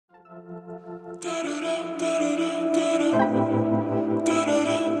Got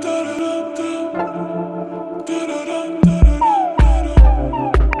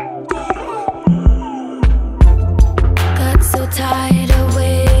so tired of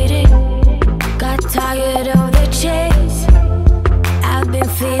waiting, got tired of the chase. I've been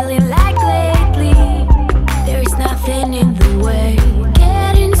feeling like lately there's nothing in the way.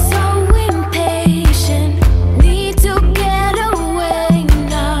 Getting so impatient, need to get away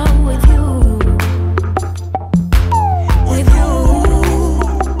now with you. With you.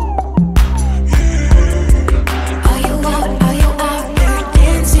 Are you out there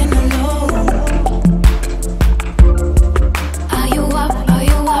dancing alone? Are you up on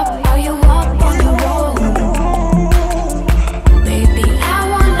your own? Baby, I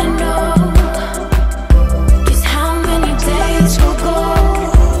wanna know just how many days will go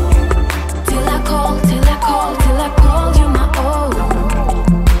till I call you my own.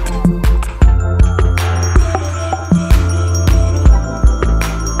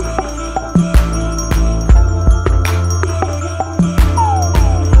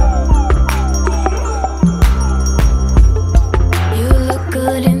 You look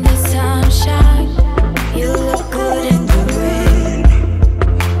good in the sunshine, you look good in the rain,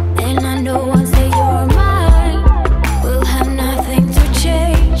 and I know once that you're mine, we'll have nothing to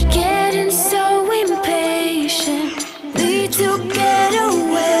change. Getting so impatient, need to get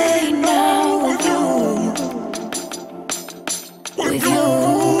away now with you. With you.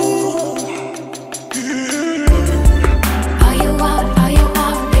 Are you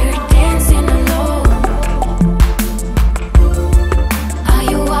out there dancing alone? Are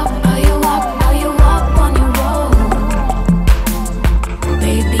you up on your own?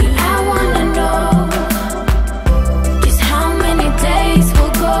 Baby, I wanna know just how many days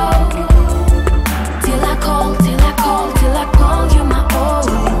will go till I call you my own.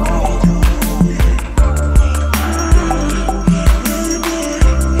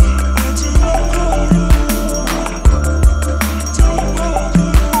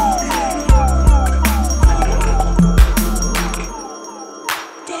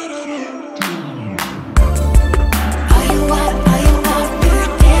 Are you out there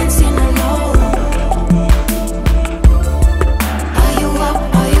dancing alone? Are you up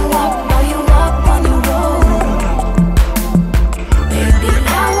on your own? Baby,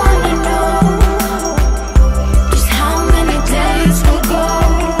 I wanna know just how many days will go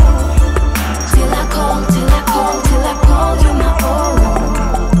till I call you my own.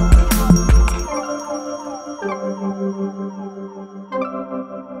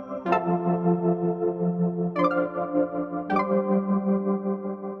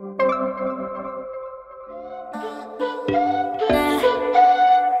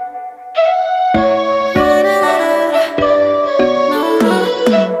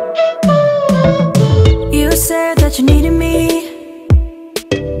 You said that you needed me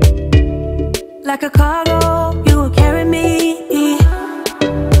like a cargo, you will carry me.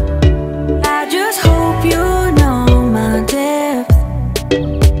 I just hope you know my depth,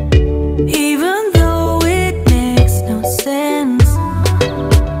 even though it makes no sense.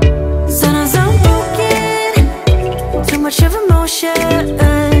 Sometimes I'm broken, too much of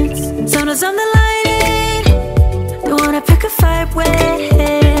emotions. Sometimes I'm the lightning, don't wanna pick a fight with.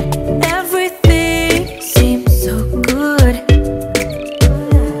 Everything seems so good,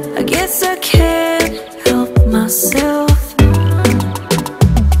 I guess I can't help myself.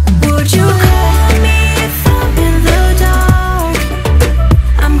 Would you call me if I'm in the dark?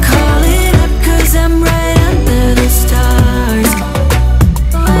 I'm calling up 'cause I'm right under the stars.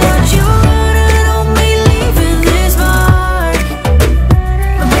 Would you wanna know me leaving this mark?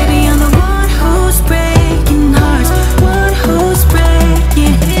 But baby, I'm the one who's breaking hearts, one who's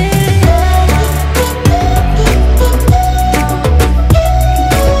breaking.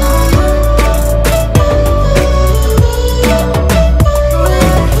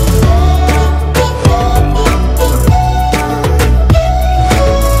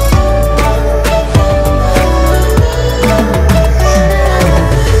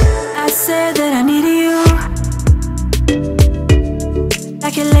 I said that I needed you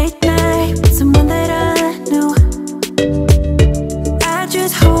like a late night with someone that I knew. I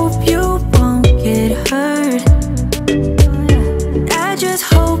just hope you won't get hurt. I just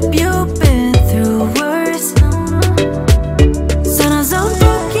hope you've been through worse. Sometimes I'm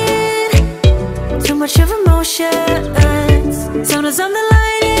broken, too much of emotions. Sometimes I'm the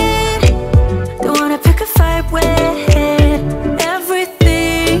lightning, don't wanna pick a fight with.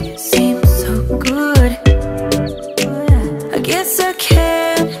 Everything seems so good, I guess I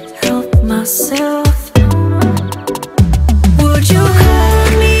can't help myself. Would you call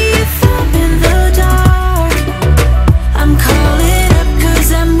me if I'm in the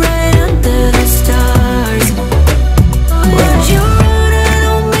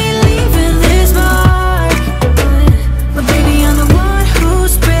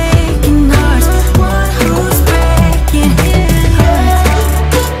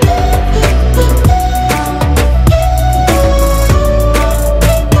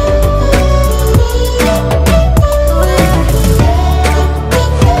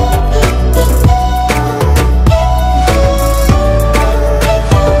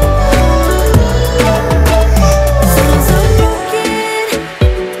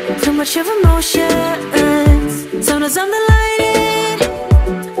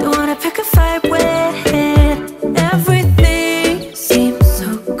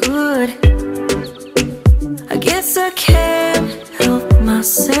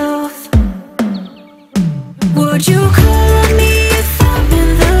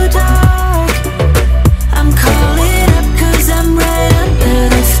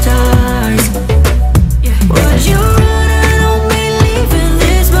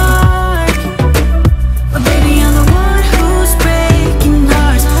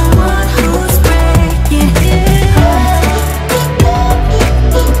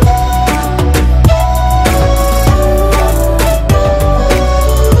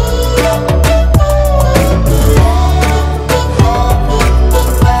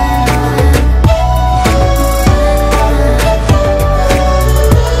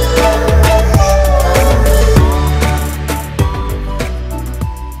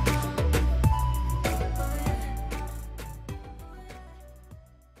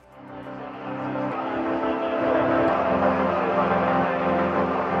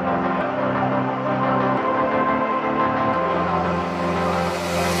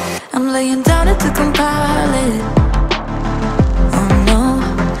laying down it to compile it. Oh no,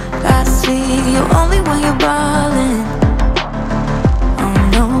 I see you only when you're ballin'. Oh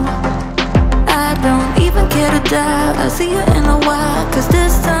no, I don't even care to doubt. I'll see you in a while, cause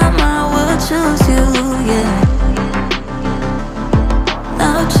this time I will choose you, yeah.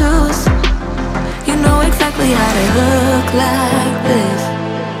 Now choose. You know exactly how to look like this.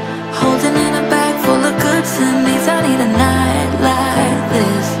 Holding in a bag full of goods and needs. I need a night like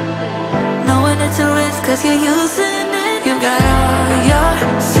this. Knowing it's a risk cause you're using it. You got all your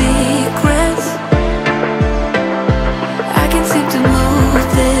secrets. I can't seem to move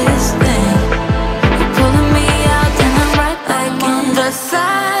this thing. You're pulling me out and I'm right back in. The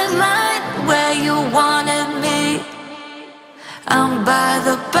sideline where you wanted me. I'm by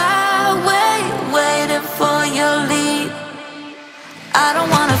the byway, waiting for your lead. I don't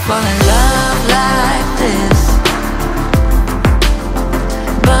wanna fall in love like this,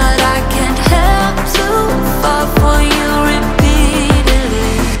 but I can't help to fall for you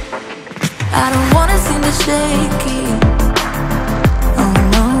repeatedly. I don't wanna seem to shaky. Oh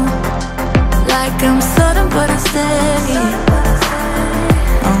no, like I'm sudden but unsteady.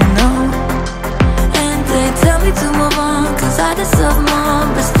 Oh no, and they tell me to move on cause I deserve more,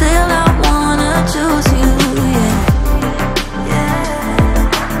 but still I wanna choose you, yeah.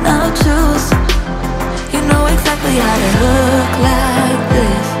 Now choose. You know exactly how to look like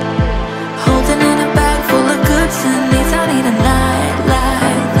this. Holding in a bag full of goods and needs. I need a night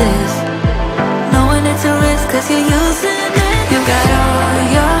like this. Knowing it's a risk cause you're using it. You got all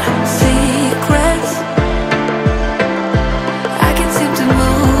your secrets. I can't seem to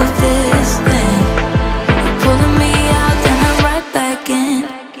move this thing. You're pulling me out and I'm right back in.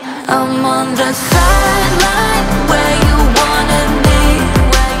 I'm on the sideline where you wanted me.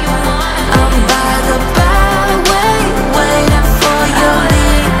 I'm by the byway, waiting for your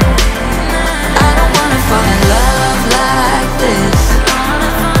lead. I don't wanna fall in love like this,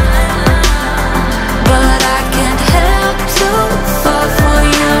 but I can't help to fall for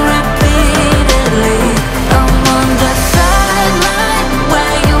you repeatedly. I'm on the sideline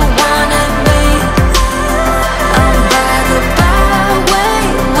where you wanted me. I'm by the byway,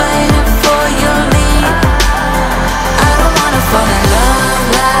 waiting for your lead. I don't wanna fall in love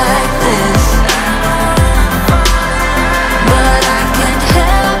like this, but I can't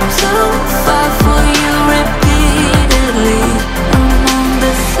help to fall for you repeatedly. I'm on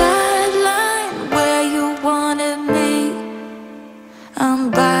the sideline where you wanted me. I'm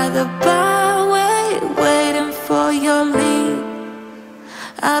by the byway, waiting for your lead.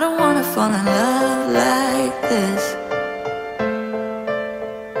 I don't wanna fall in love like this,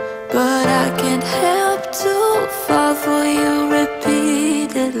 but I can't help to fall for you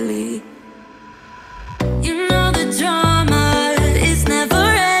repeatedly. You know the drama is never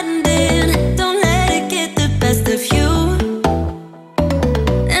ending. Don't let it get the best of you.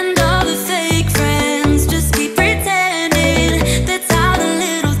 And all the fake friends just keep pretending. That's how the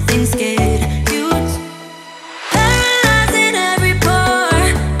little things get huge. Paralyzing every pore.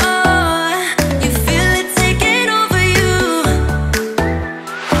 Oh, you feel it taking over you.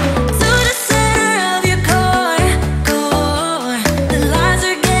 To the center of your core. The lies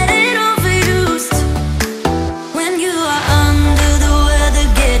are getting overused. When you are under the weather,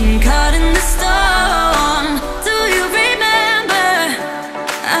 getting caught in the storm. Do you remember?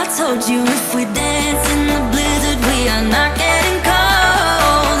 I told you if we dance in the blizzard, we are not getting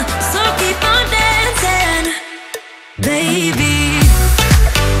cold. So keep on dancing, baby.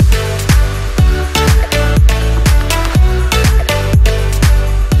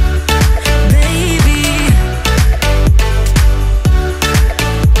 Baby,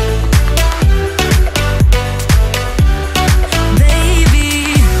 baby,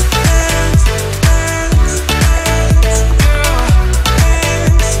 dance, dance, dance, girl,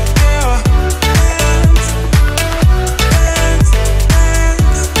 dance, girl.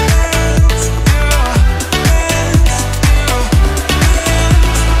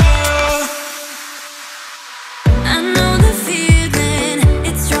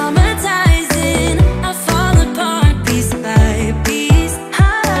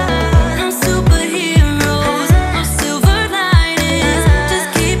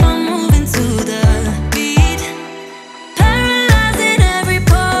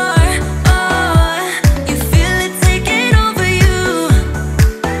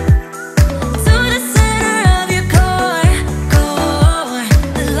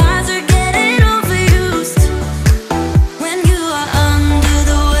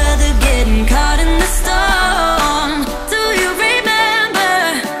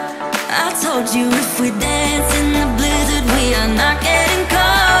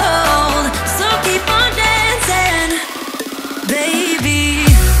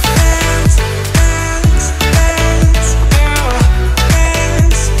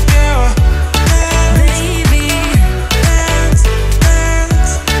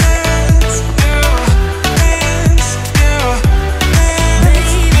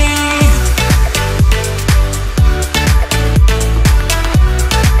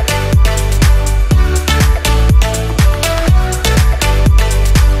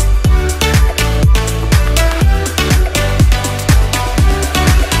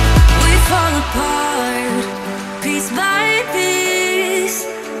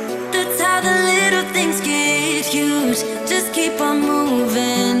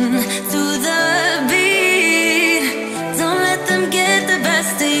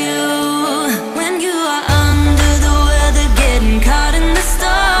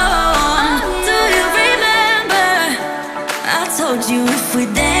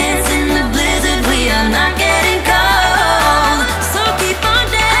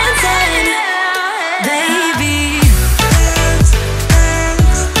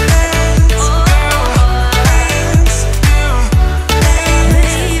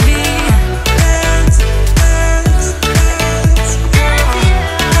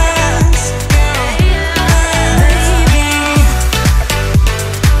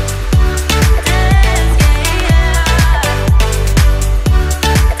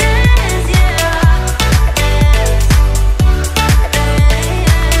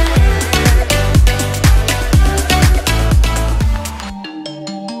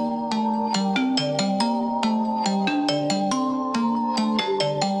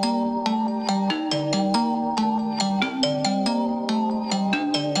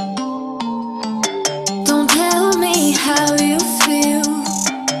 how you feel.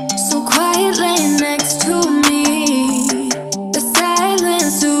 So quiet laying next to me. The silent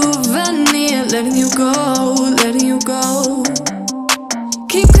souvenir, letting you go, letting you go.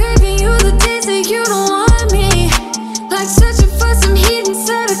 Keep craving you the days that you don't want me. Like searching for some heat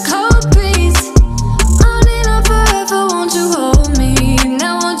instead of cold breeze. On and on forever, won't you hold me?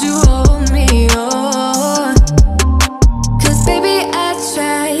 Now won't you hold me, oh. Cause baby I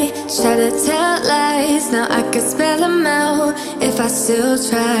try to tell lies. Now I could spell them out if I still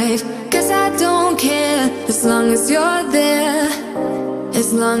tried. Cause I don't care as long as you're there.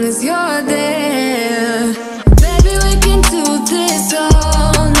 As long as you're there. Baby we can do this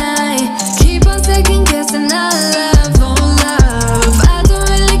all night. Keep on second guessing our love, oh love. I don't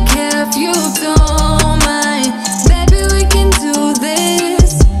really care if you don't mind. Baby we can do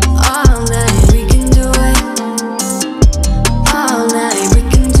this all night. We can do it all night. We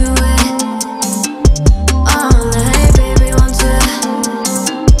can do it all night. Baby won't you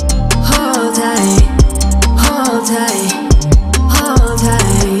hold tight, hold tight, hold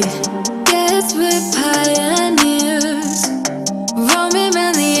tight. Guess we're pioneers, roaming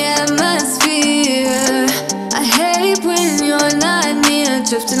around the atmosphere. I hate when you're not near,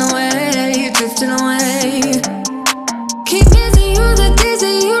 drifting away, drifting away. Keep missing you the days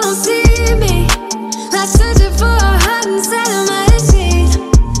that you don't see me. Like searching for a heart inside of my sheets.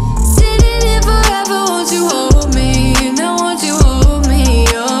 Sitting here forever, won't you hold me? Now won't you hold me,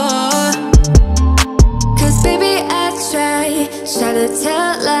 oh. Cause baby I try to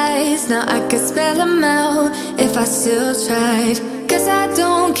tell lies. Now I could spell them out if I still tried. Cause I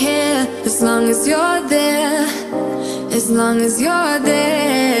don't care as long as you're there. As long as you're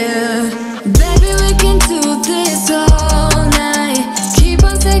there. Baby we can do this all night. Keep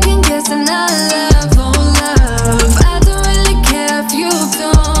on second guessing our love, oh love. I don't really care if you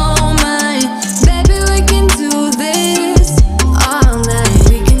don't mind. Baby we can do this all night.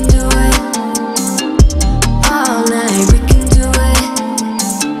 We can do it all night. We can do it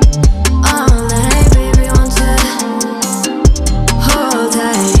all night. Baby won't you hold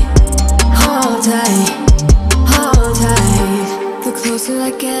tight, hold tight, hold tight. The closer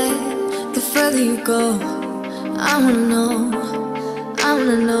I get, the further you go. I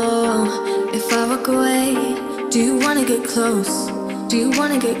wanna know if I walk away, do you wanna get close? Do you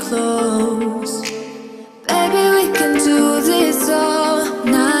wanna get close? Baby we can do this all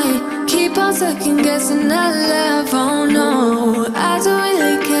night. Keep on second guessing our love, oh no. I don't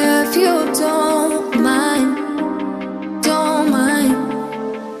really care if you don't mind, don't mind.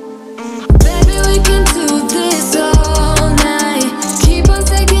 Baby we can do this all night. Keep on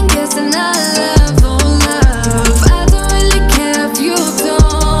second guessing our love, oh love. I don't really care if you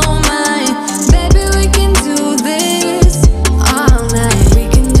don't mind. Baby we can do this all night. We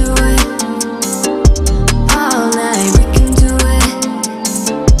can do it all night. We can do it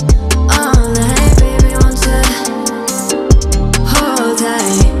all night. Baby won't you hold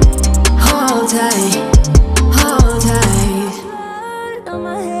tight, hold tight, hold tight. Blood on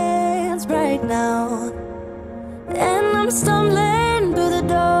my hands right now, and I'm stumbling through the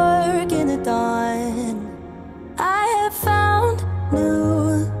dark in the dawn. I have found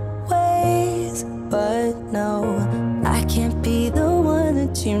new ways, but no, I can't be the one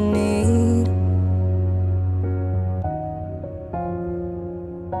that you need.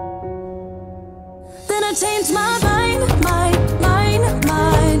 Then I changed my mind, mind, mind,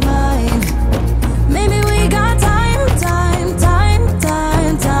 mind, mind. Maybe we got time, time, time,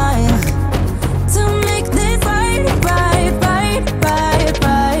 time, time to make this right, right, right, right,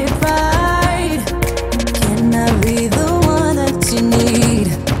 right, right. Can I be the one that you need?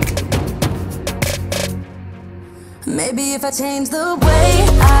 Maybe if I change the way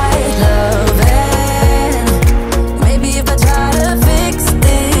I love it, maybe if I try to fix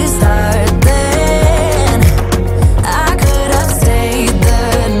this start, then I could have stayed the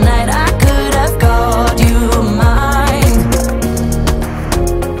night. I could have called you mine.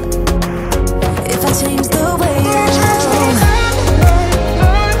 If I change the way I love.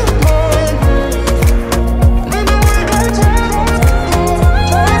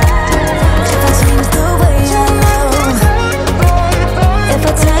 If I change the way I love. If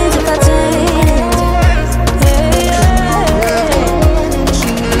I change, if I change, yeah, yeah.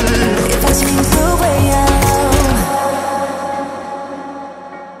 If I change the way I love.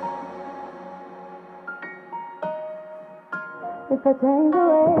 If I change the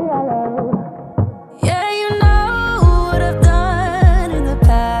way I love. Yeah, you know what I've done in the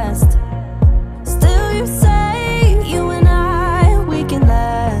past. Still you say you and I, we can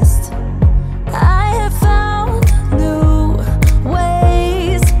last. I have found new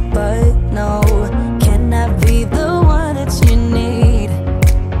ways, but no, can I be the one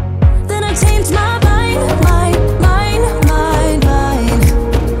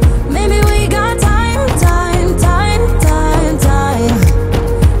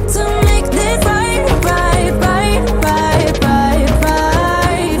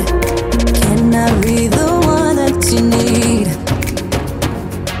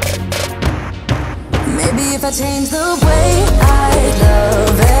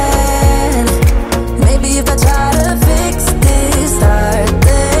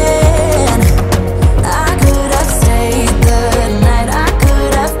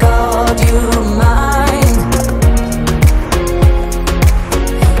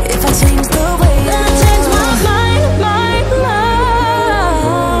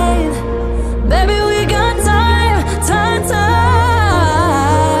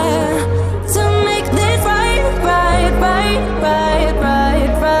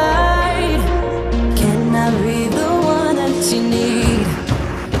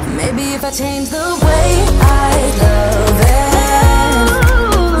I change the way I love it,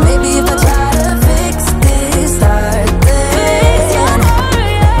 maybe if I try to fix this heart, then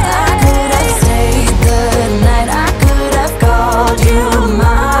I could have stayed the night, I could have called you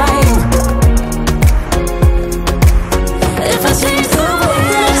mine. If I change the way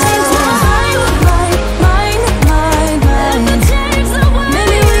I change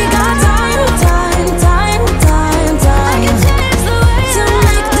maybe we got time to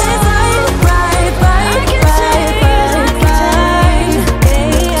make this right.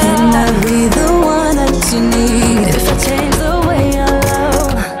 Can I be the one that you need if I change the way I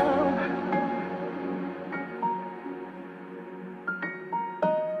love?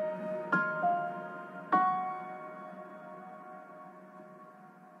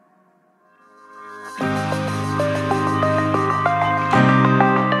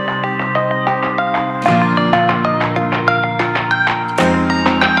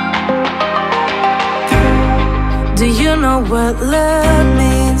 Do you know what love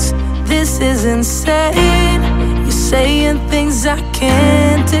means? This is insane. You're saying things I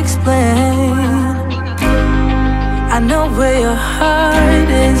can't explain. I know where your heart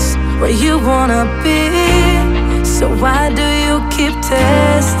is, where you wanna be. So why do you keep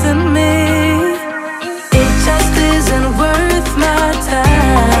testing me? It just isn't worth my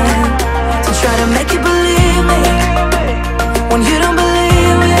time to try to make you believe me when you don't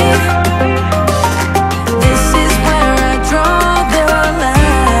believe me. This is where I draw the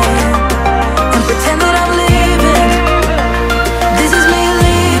line and pretend that I'm leaving. This is me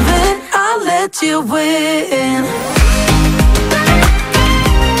leaving. I'll let you win.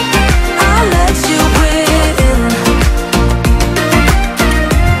 I'll let you win.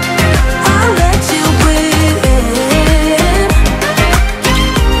 I'll let you win.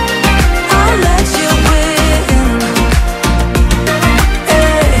 I'll let you win.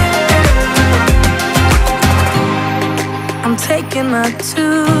 Hey. I'm taking my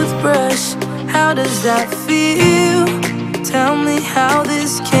toothbrush. How does that feel? Tell me how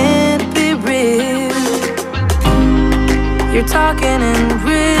this can't be real. You're talking in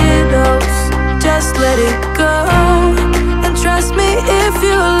riddles. Just let it go and trust me if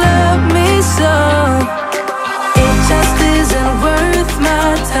you love me so. It just isn't worth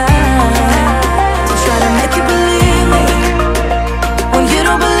my time to try to make you believe me when you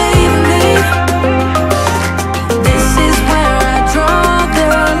don't believe me. This is where I draw the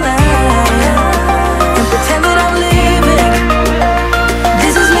line and pretend that I'm leaving.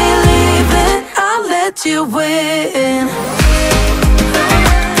 This is me leaving. I'll let you win.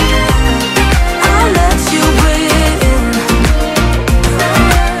 I'll let you win.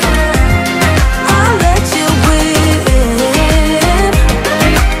 I'll let you win.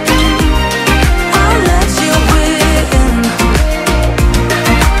 I'll let you win.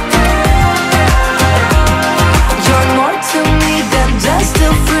 You're more to me than just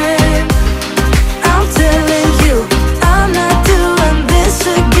a friend. I'm telling you, I'm not doing this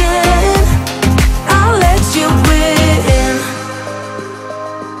again. I'll let you win.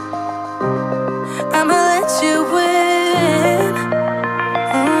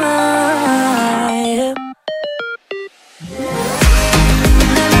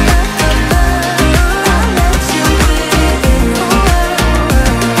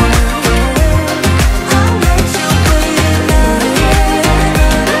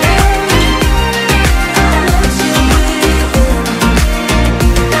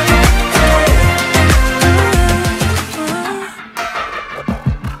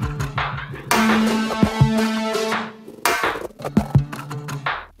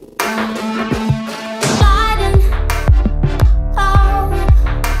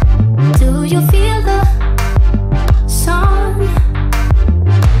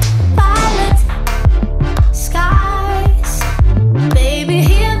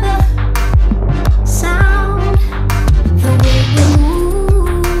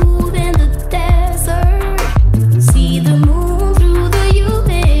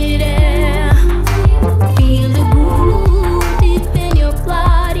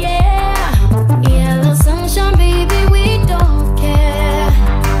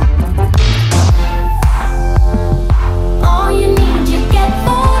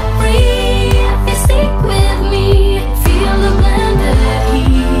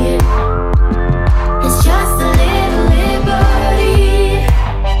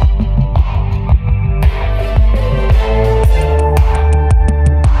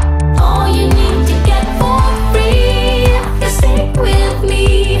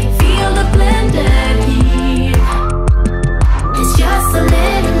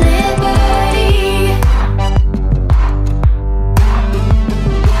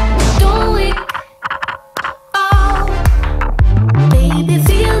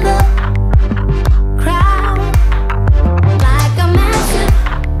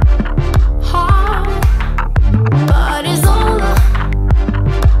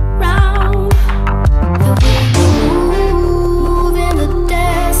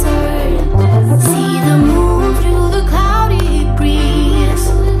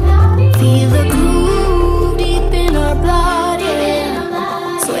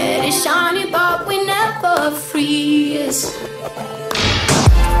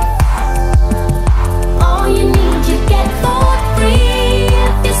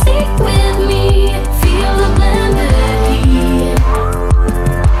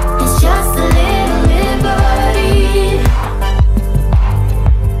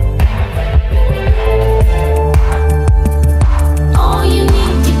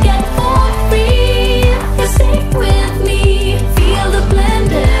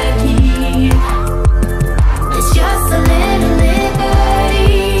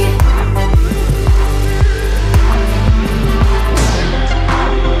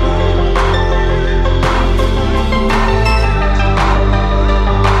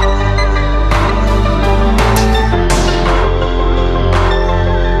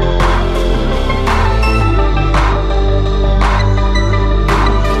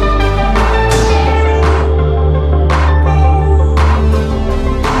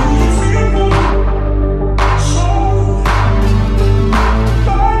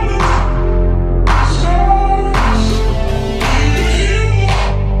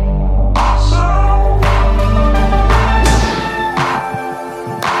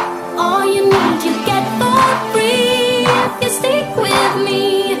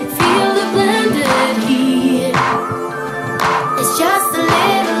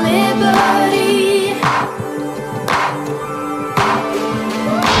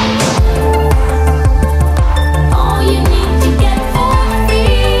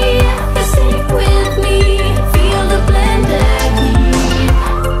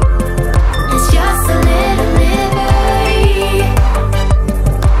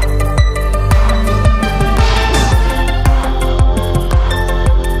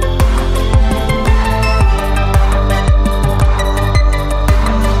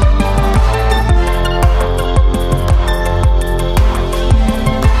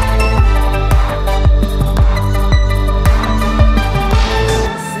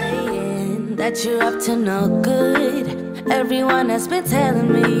 Everyone has been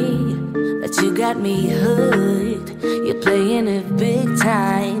telling me that you got me hooked. You're playing it big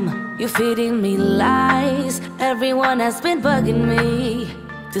time. You're feeding me lies. Everyone has been bugging me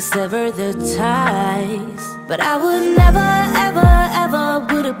to sever the ties, but I would never, ever, ever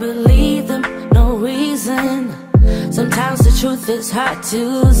would have believed them. No reason. Sometimes the truth is hard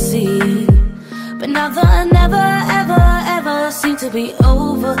to see, but now the never, ever, ever seemed to be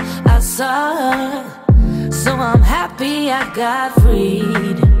over. I saw her, so I'm happy I got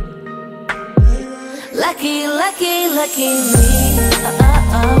freed. Lucky, lucky, lucky me.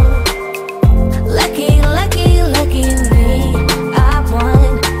 Lucky, lucky, lucky me. I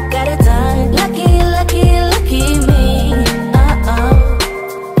won, got it done. Lucky, lucky, lucky me.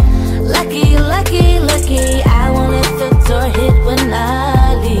 Lucky, lucky, lucky. I won't let the door hit when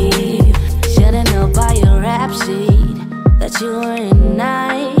I leave. Should've known by your rap sheet that you weren't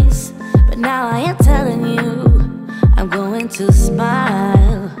nice, but now I am telling you I'm going to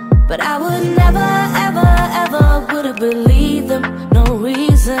smile. But I would never, ever, ever would have believed them. No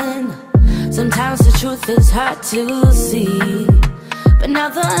reason. Sometimes the truth is hard to see, but now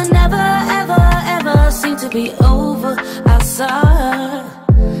the never, ever, ever seemed to be over. I saw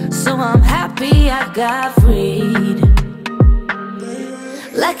her, so I'm happy I got freed.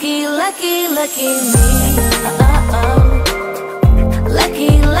 Lucky, lucky, lucky me.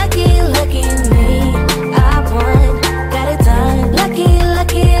 Lucky, lucky, lucky me. I won, got it done. Lucky,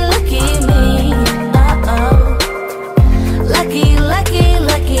 lucky, lucky me. Lucky, lucky,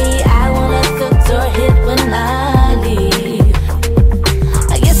 lucky. I won't let the door hit when I leave.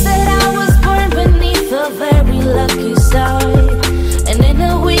 I guess that I was born beneath a very lucky star, and in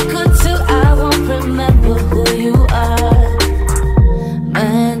a week or two I won't remember who you are.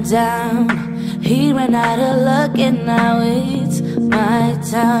 Man down, he ran out of luck and now it's my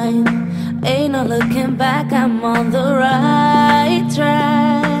time. Ain't no looking back, I'm on the right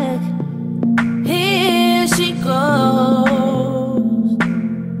track. Here she goes.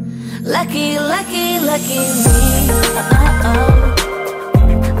 Lucky, lucky, lucky me.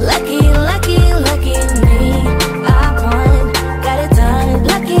 Lucky, lucky, lucky me. I won, got it done.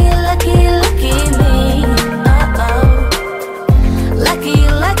 Lucky, lucky, lucky me. Lucky,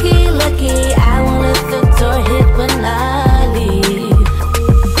 lucky, lucky. I won't let the door hit when I leave.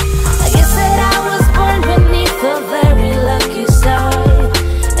 I guess that I was born beneath a very lucky star,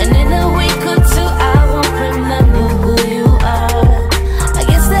 and in a week or two I won't remember who you are. I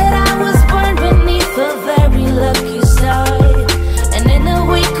guess that I was born beneath a very lucky star, and in a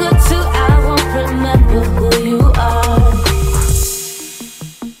week or two I won't remember who you are.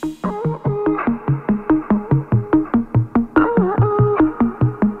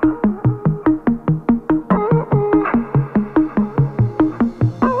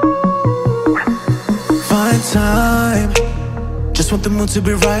 Find time, just want the mood to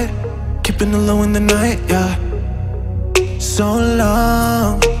be right. Keeping it low in the night, yeah. So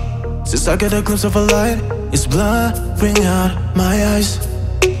long since I get a glimpse of a light. It's blurring out my eyes.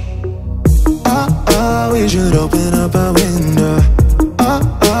 Oh, we should open up our window. Oh,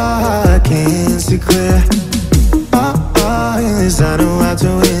 I can't see clear. Oh, yes, I know how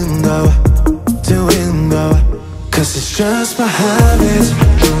to window, to window. Cause it's just my habit,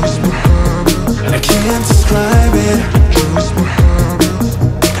 and I can't describe it.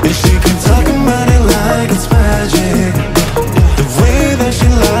 And she can talk about it like it's magic, the way that she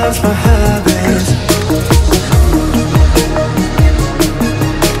loves my habits.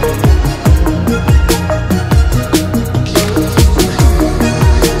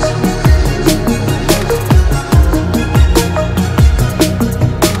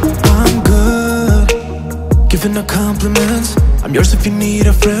 I'm good, giving her compliments. I'm yours if you need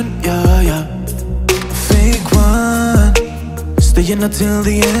a friend, yeah, yeah. Fake one, staying until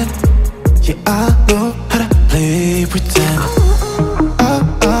the end. Yeah, I know how to play pretend.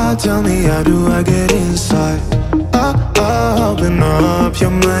 Tell me, how do I get inside? Open up your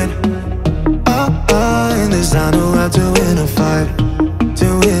mind. In this I know how to win a fight, to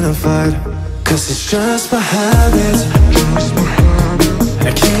win a fight. Cause it's just my habit, and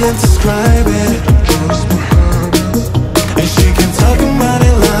I can't describe it. And she can talk about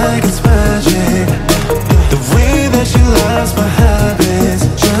it like it's magic, the way that she loves my habits.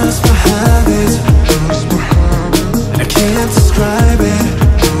 Just my habits, and I can't describe it.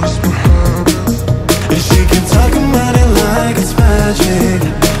 And she can talk about it like it's magic,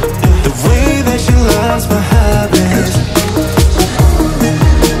 the way that she loves my habits.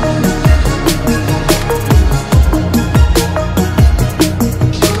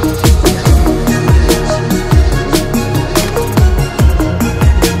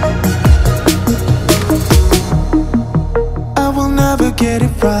 get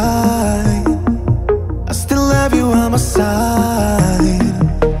it right. I still have you on my side,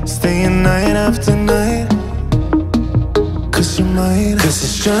 staying night after night. Cause you're mine. Cause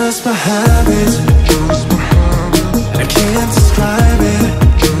it's just my habit, and I can't describe it.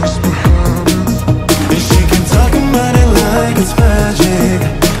 And she can talk about it like it's magic.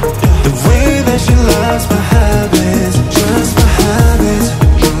 The way that she loves my habits, just my habits,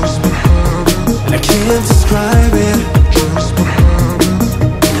 and I can't describe it.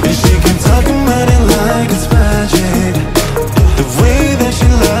 And she can talk about it like it's magic. The way that she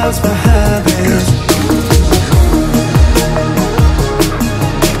loves my habits.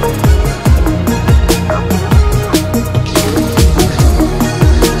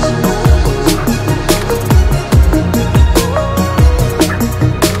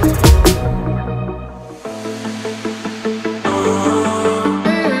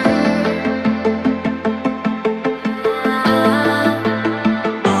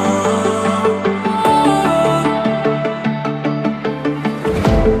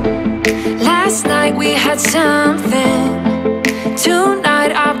 Last night we had something,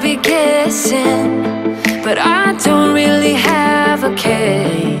 tonight I'll be guessing, but I don't really have a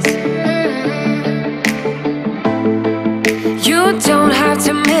case. You don't have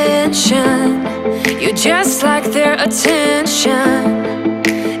to mention, you just like their attention.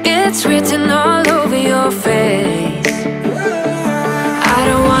 It's written all over your face. I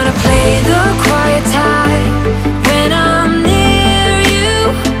don't wanna play the quiet type when I'm near you,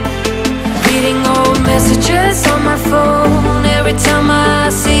 reading old messages on my phone every time I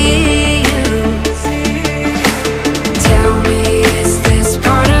see you. Tell me, is this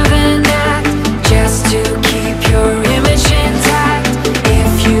part of an act, just to keep your image intact?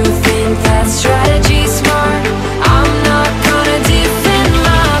 If you think that strategy's smart, I'm not gonna defend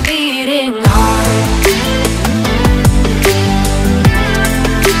my beating heart.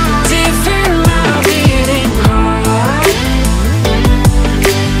 Defend my beating heart.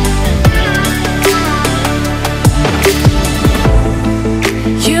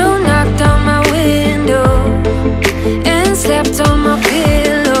 You knocked on my window and slept on my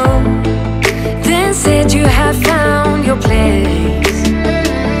pillow, then said you had found your place.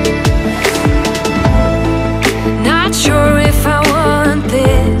 Not sure if I want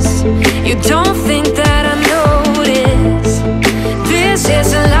this. You don't think that I notice? This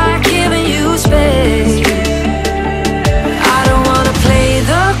isn't like giving you space. I don't wanna play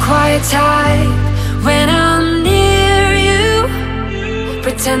the quiet type when I'm near you,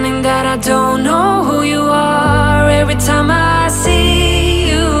 pretending that I don't know who you are every time I see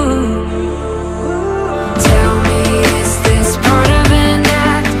you. Tell me, is this part of an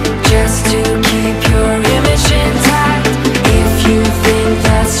act, just to keep your image intact? If you think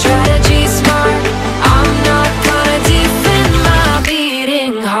that strategy's smart, I'm not gonna defend my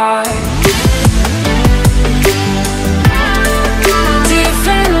beating heart.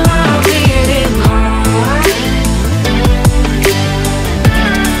 Defend my beating heart.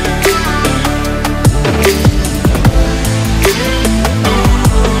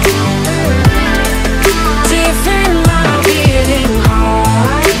 Defend my beating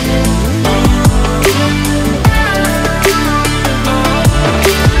heart.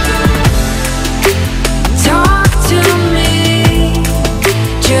 Talk to me,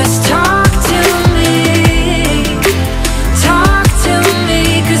 just talk to me. Talk to me,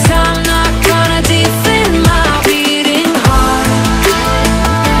 'cause I'm not gonna defend my beating heart.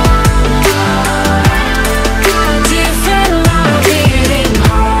 Defend my beating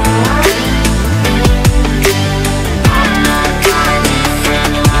heart. I'm not gonna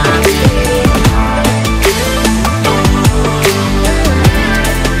defend my beating heart.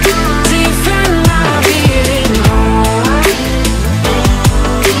 Defend my beating heart.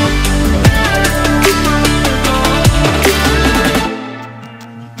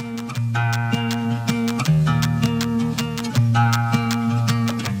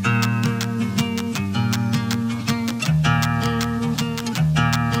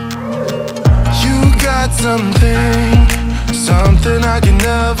 You got something I can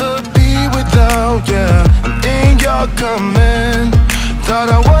never be without, yeah. I'm in your command. Thought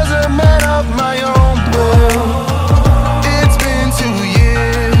I was a man of my own will. It's been 2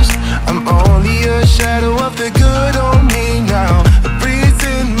 years, I'm only a shadow of the good on me now. It breathes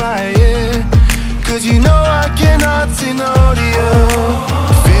in my ear, 'cause you know I cannot say no to you.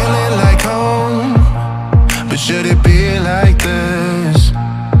 Feeling like home, but should it be like this?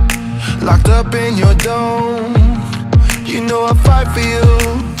 Locked up in your dome, you know I fight for you.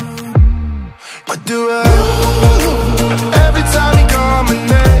 What do I do? Every time you call my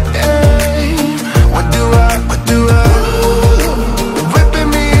name, what do I do? Rip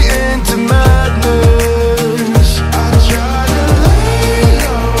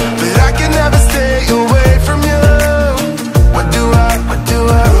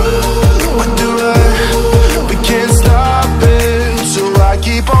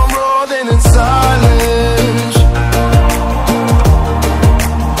keep on rolling in silence.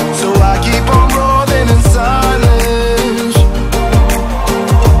 So I keep on rolling in silence.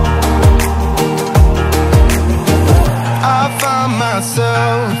 I find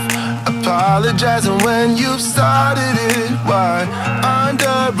myself apologizing when you've started it. Why?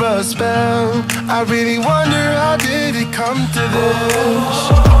 Under a spell, I really wonder how did it come to this.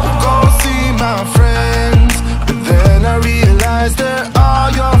 Go see my friends, but then I realize they're all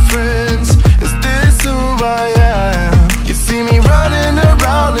your friends. Is this who I am? You see me running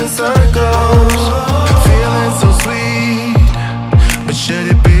around in circles, feeling so sweet, but should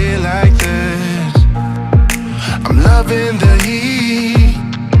it be like this? I'm loving the heat,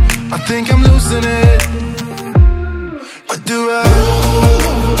 I think I'm losing it. What do I do?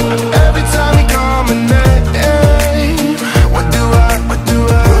 Every time you call my name, what do I do?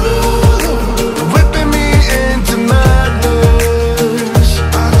 Whipping me into madness.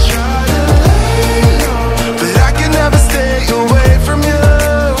 I try to lay low, but I can never stay away from you.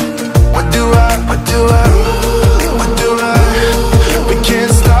 What do I do? We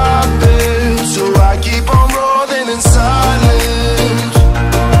can't stop it, so I keep on rolling in silence.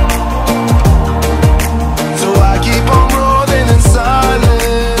 So I keep on rolling in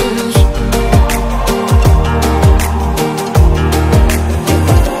silence.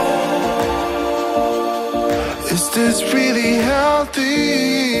 Is this really healthy?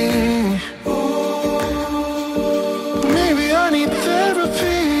 Maybe I need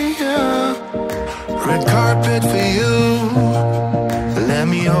therapy, yeah. Red carpet for you, let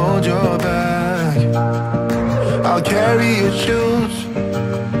me hold your bag. I'll carry your shoes,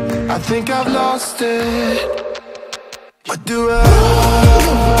 I think I've lost it. What do I do?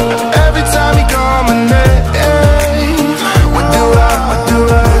 Every time you call my name, what do I do?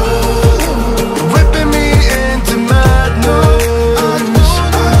 You're whipping me into madness.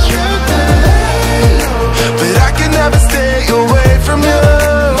 I try to lay low, but I can never stay away from you.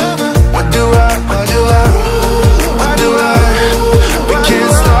 What do I do? We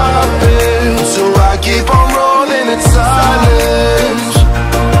can't stop it, so I keep on rolling in silence.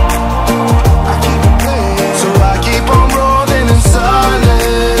 So I keep on rolling in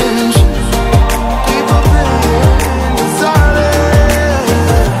silence. Keep on playing in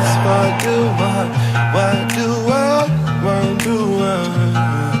silence. Why do I?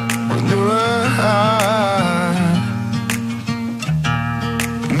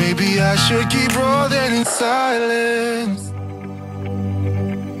 Maybe I should keep rolling in silence.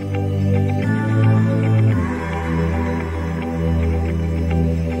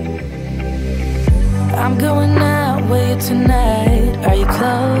 I'm going out with you tonight. Are you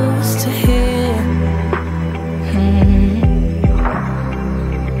close to here?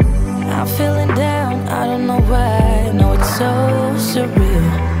 I'm feeling down, I don't know why. No, it's so surreal.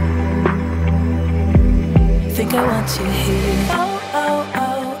 Think I want you here. Oh, oh,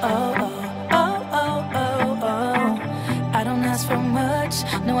 oh, oh, oh, oh, oh, oh, oh. I don't ask for much,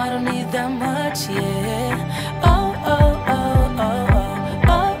 no, I don't need that much, yeah. Oh, oh, oh, oh,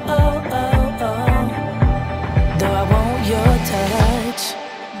 oh, oh, oh, oh, oh. Though I want your touch,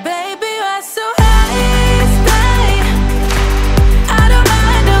 baby, you're so high, stay. I don't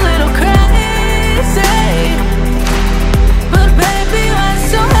mind a little crazy, but baby, you're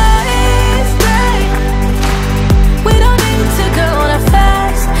so high, stay. We don't need to go that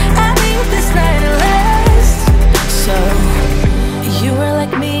fast. I need this night to last. So you are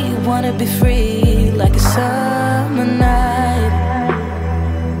like me, wanna be free like a summer night.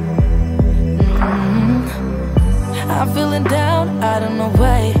 I'm feeling down, I don't know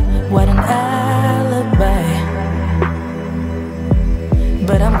why. What an alibi,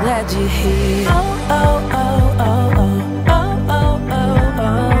 but I'm glad you're here. Oh, oh, oh, oh, oh, oh, oh, oh,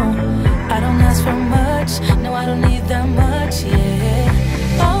 oh. I don't ask for much, no, I don't need that much, yeah.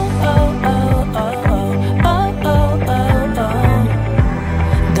 Oh, oh, oh, oh, oh, oh, oh, oh, oh.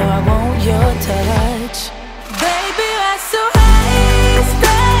 Though I want your touch, baby, you're so high,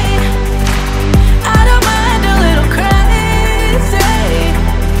 stay. I don't mind a little crazy,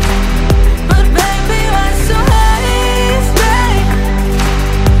 but baby, you're so high, stay.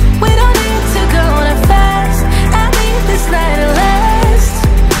 We don't need to go that fast.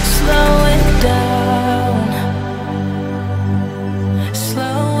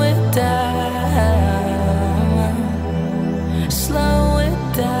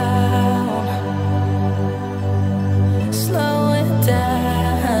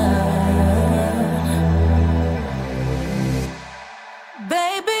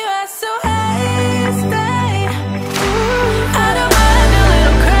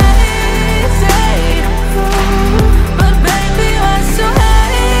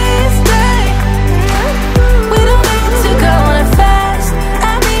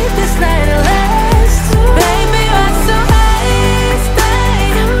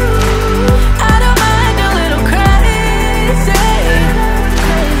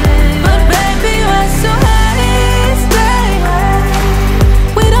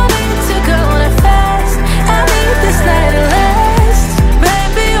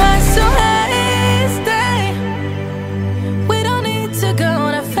 we're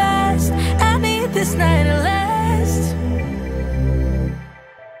going fast. I need this night to last.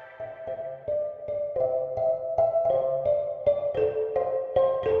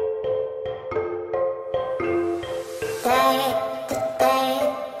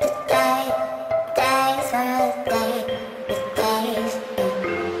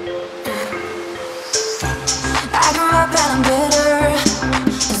 I grew up and I'm bitter.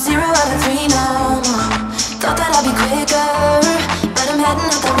 0 out of 3 now. Thought that I'd be quicker, but I'm heading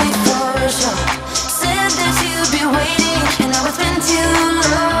out that way for sure. Said that you'd be waiting, and now it's been too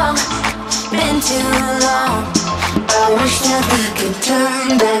long. Been too long. I wish that we could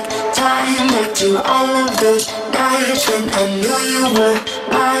turn back time, back to all of those nights when I knew you were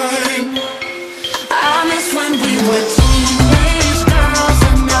mine. I miss when we were teenage girls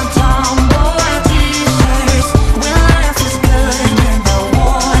and now tomboy t-shirts. When life was good and the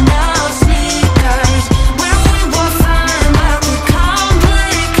worn out sneakers. When we were fine about the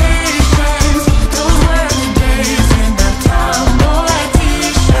complications. Those were the days in the tomboy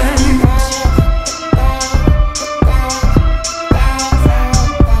t-shirts.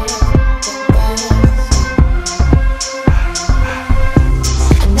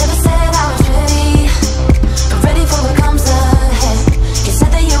 I never said I was ready, but ready for what comes ahead. You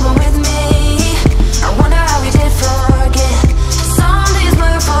said that you were with me. I wonder how we did forget. Some days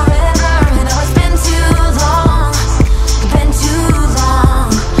were forever, and now it's been too long. Been too long.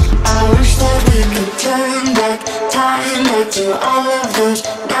 I wish that we could turn back time, back to all of those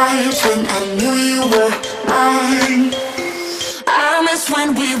nights when I knew you were mine. I miss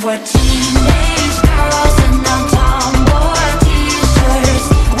when we were teenage girls and now tomboy t-shirts.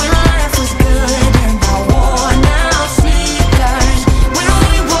 When life was good and the worn out sneakers. When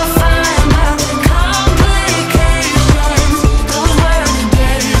we were fine about the complications. Those were the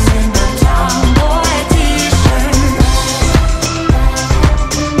days in the tomboy t-shirts.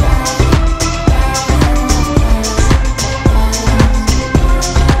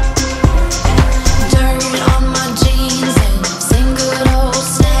 Dirt on my jeans and sing good old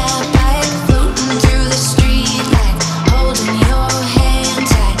snapback, floating through the street like holding your hand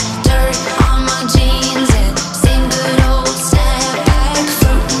tight. Dirt on my jeans and sing good old snapback,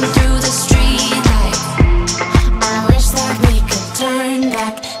 floating through the street like. I wish that we could turn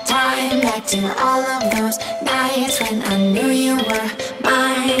back time, back to all of those nights when I knew you were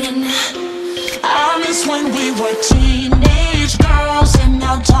mine. I miss when we were teenage girls and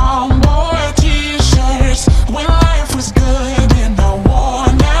now tomboy t-shirts. When life was good in the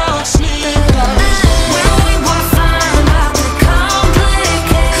worn out sneakers. When we were fine about the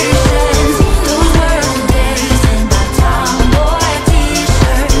complications. Those were the days in the tomboy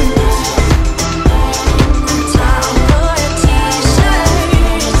t-shirts. Tomboy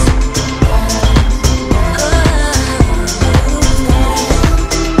t-shirts.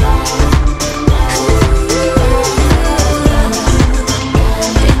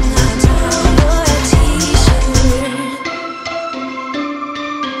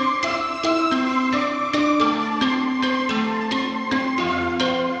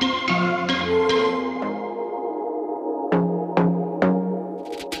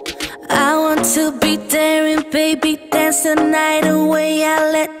 I want to be daring, baby, dance the night away. I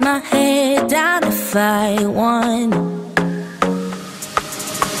let my head down if I won.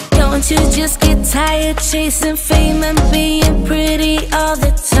 Don't you just get tired chasing fame and being pretty all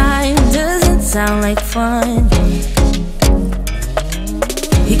the time? Doesn't sound like fun.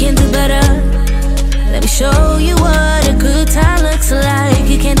 You can do better. Let me show you what a good time looks like.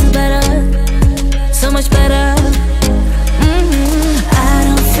 You can do better, so much better. I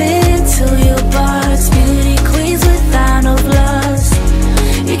don't fit into your box, beauty queens without no flaws.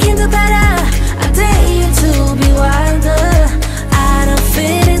 You can do better, I dare you to be wilder. I don't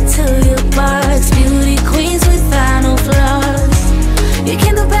fit into your box, beauty queens without no flaws. You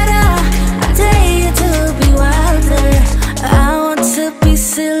can do better, I dare you to be wilder. I want to be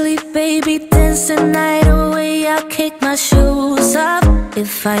silly, baby, dance the night away. I'll kick my shoes off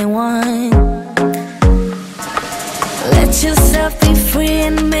if I want. Let yourself be free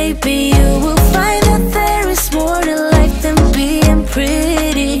and maybe you will find that there is more to life than being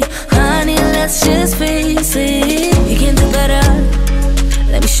pretty. Honey, let's just face it. You can do better.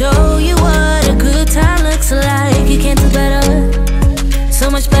 Let me show you what a good time looks like. You can do better, so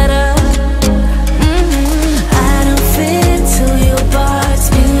much better.